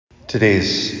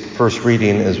Today's first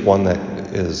reading is one that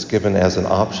is given as an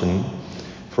option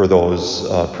for those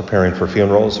preparing for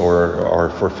funerals or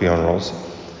for funerals,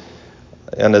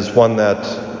 and is one that,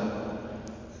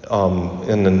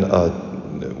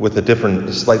 with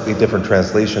a slightly different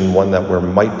translation, one that we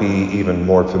might be even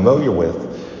more familiar with.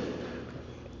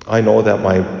 I know that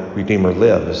my Redeemer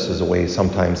lives is a way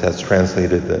sometimes that's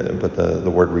translated, but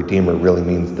the word Redeemer really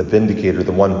means the vindicator,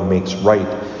 the one who makes right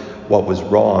what was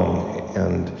wrong.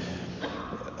 And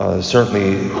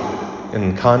certainly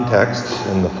in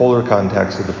the fuller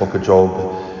context of the book of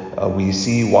Job, we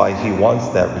see why he wants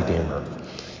that Redeemer.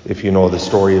 If you know the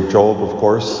story of Job, of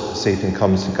course, Satan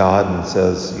comes to God and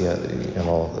says,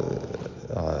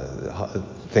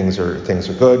 things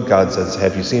are good. God says,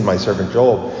 have you seen my servant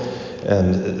Job?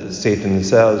 And Satan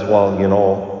says,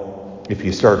 well, if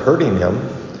you start hurting him,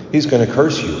 he's going to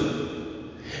curse you.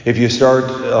 If you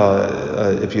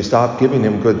stop giving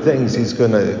him good things, he's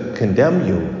going to condemn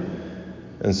you.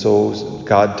 And so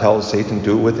God tells Satan,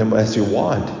 do with him as you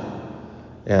want.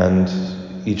 And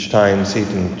each time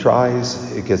Satan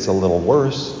tries, it gets a little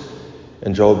worse.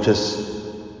 And Job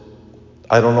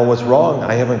I don't know what's wrong.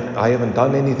 I haven't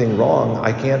done anything wrong.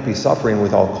 I can't be suffering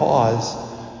without cause.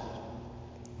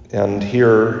 And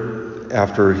here,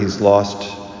 after he's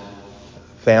lost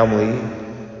family,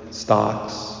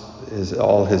 stocks,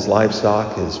 all his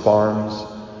livestock, his farms,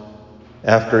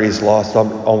 after he's lost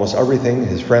almost everything,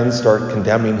 his friends start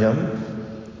condemning him.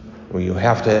 Well, you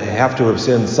have to have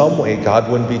sinned some way.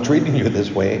 God wouldn't be treating you this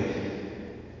way.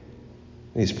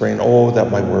 And he's praying, oh,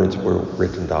 that my words were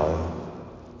written down,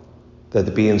 that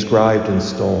they be inscribed in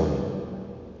stone.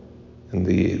 And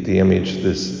the image,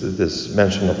 this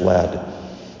mention of lead,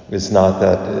 is not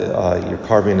that you're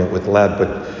carving it with lead,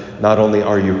 but not only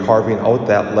are you carving out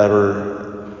that letter,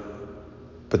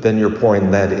 but then you're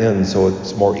pouring lead in so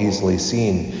it's more easily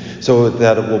seen, so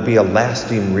that it will be a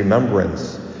lasting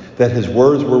remembrance, that his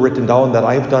words were written down, that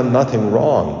I've done nothing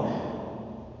wrong.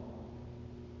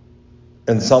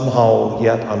 And somehow,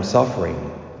 yet I'm suffering.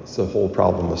 It's the whole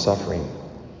problem of suffering.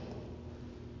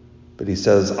 But he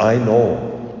says, I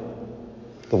know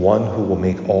the one who will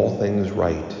make all things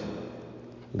right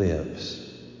lives.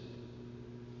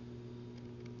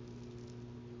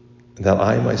 And that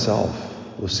I myself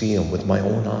will see him with my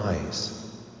own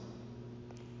eyes,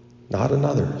 not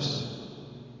another's.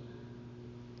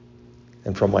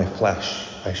 And from my flesh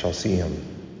I shall see him.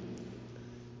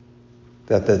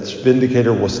 That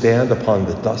vindicator will stand upon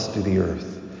the dust of the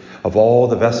earth, of all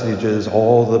the vestiges,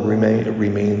 all the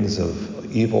remains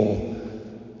of evil,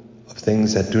 of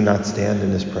things that do not stand in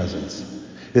his presence.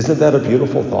 Isn't that a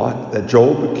beautiful thought that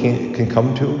Job can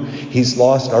come to? He's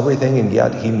lost everything, and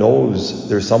yet he knows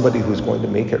there's somebody who's going to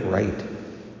make it right.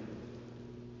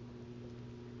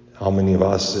 How many of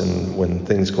us, when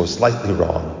things go slightly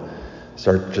wrong,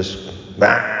 start just,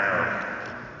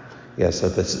 yes,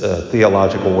 that's a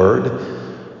theological word.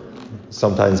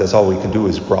 Sometimes that's all we can do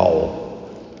is growl.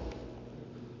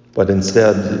 But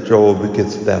instead, Job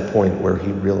gets to that point where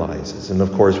he realizes. And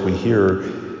of course, we hear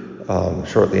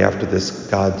shortly after this,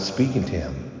 God speaking to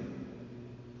him.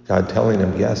 God telling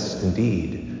him, yes,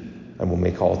 indeed, I will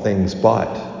make all things,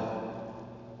 but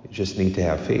you just need to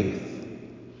have faith.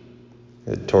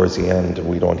 Towards the end,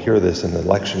 we don't hear this in the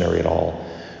lectionary at all.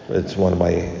 It's one of my,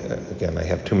 again, I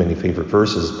have too many favorite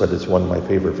verses, but it's one of my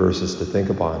favorite verses to think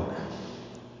upon.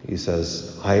 He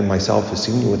says, I myself have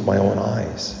seen you with my own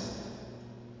eyes,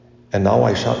 and now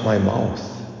I shut my mouth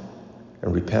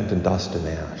and repent in dust and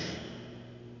ash.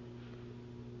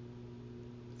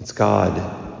 It's God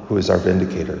who is our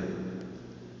vindicator.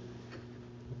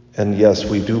 And yes,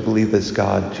 we do believe this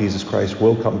God, Jesus Christ,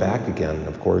 will come back again.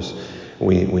 Of course,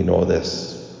 we know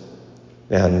this.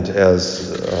 And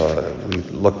as we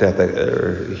looked at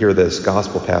hear this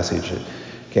gospel passage,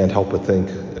 can't help but think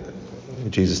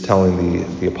Jesus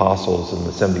telling the apostles and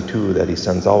the 72 that he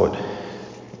sends out,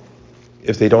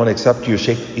 if they don't accept you,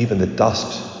 shake even the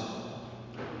dust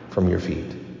from your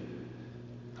feet.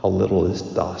 How little is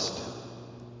dust?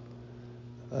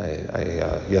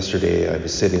 Yesterday I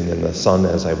was sitting in the sun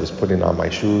as I was putting on my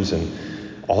shoes, and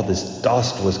all this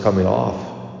dust was coming off,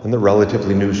 and they're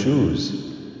relatively new shoes.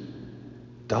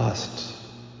 Dust.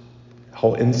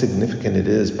 How insignificant it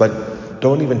is, but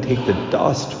don't even take the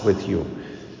dust with you.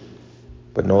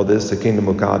 But know this, the kingdom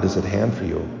of God is at hand for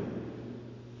you.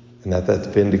 And that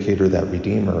vindicator, that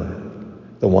Redeemer,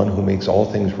 the one who makes all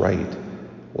things right,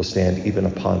 will stand even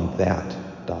upon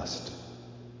that dust.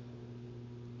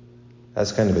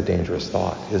 That's kind of a dangerous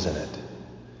thought, isn't it?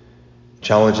 It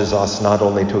challenges us not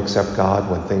only to accept God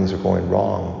when things are going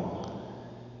wrong,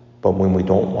 but when we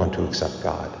don't want to accept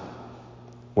God,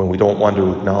 when we don't want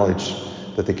to acknowledge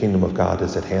that the kingdom of God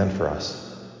is at hand for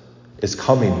us. It's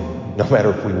coming no matter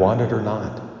if we want it or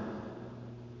not.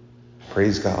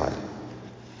 Praise God.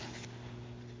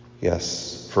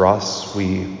 Yes, for us,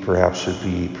 we perhaps should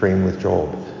be praying with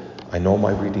Job. I know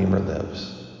my Redeemer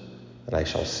lives, and I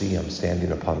shall see him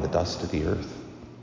standing upon the dust of the earth.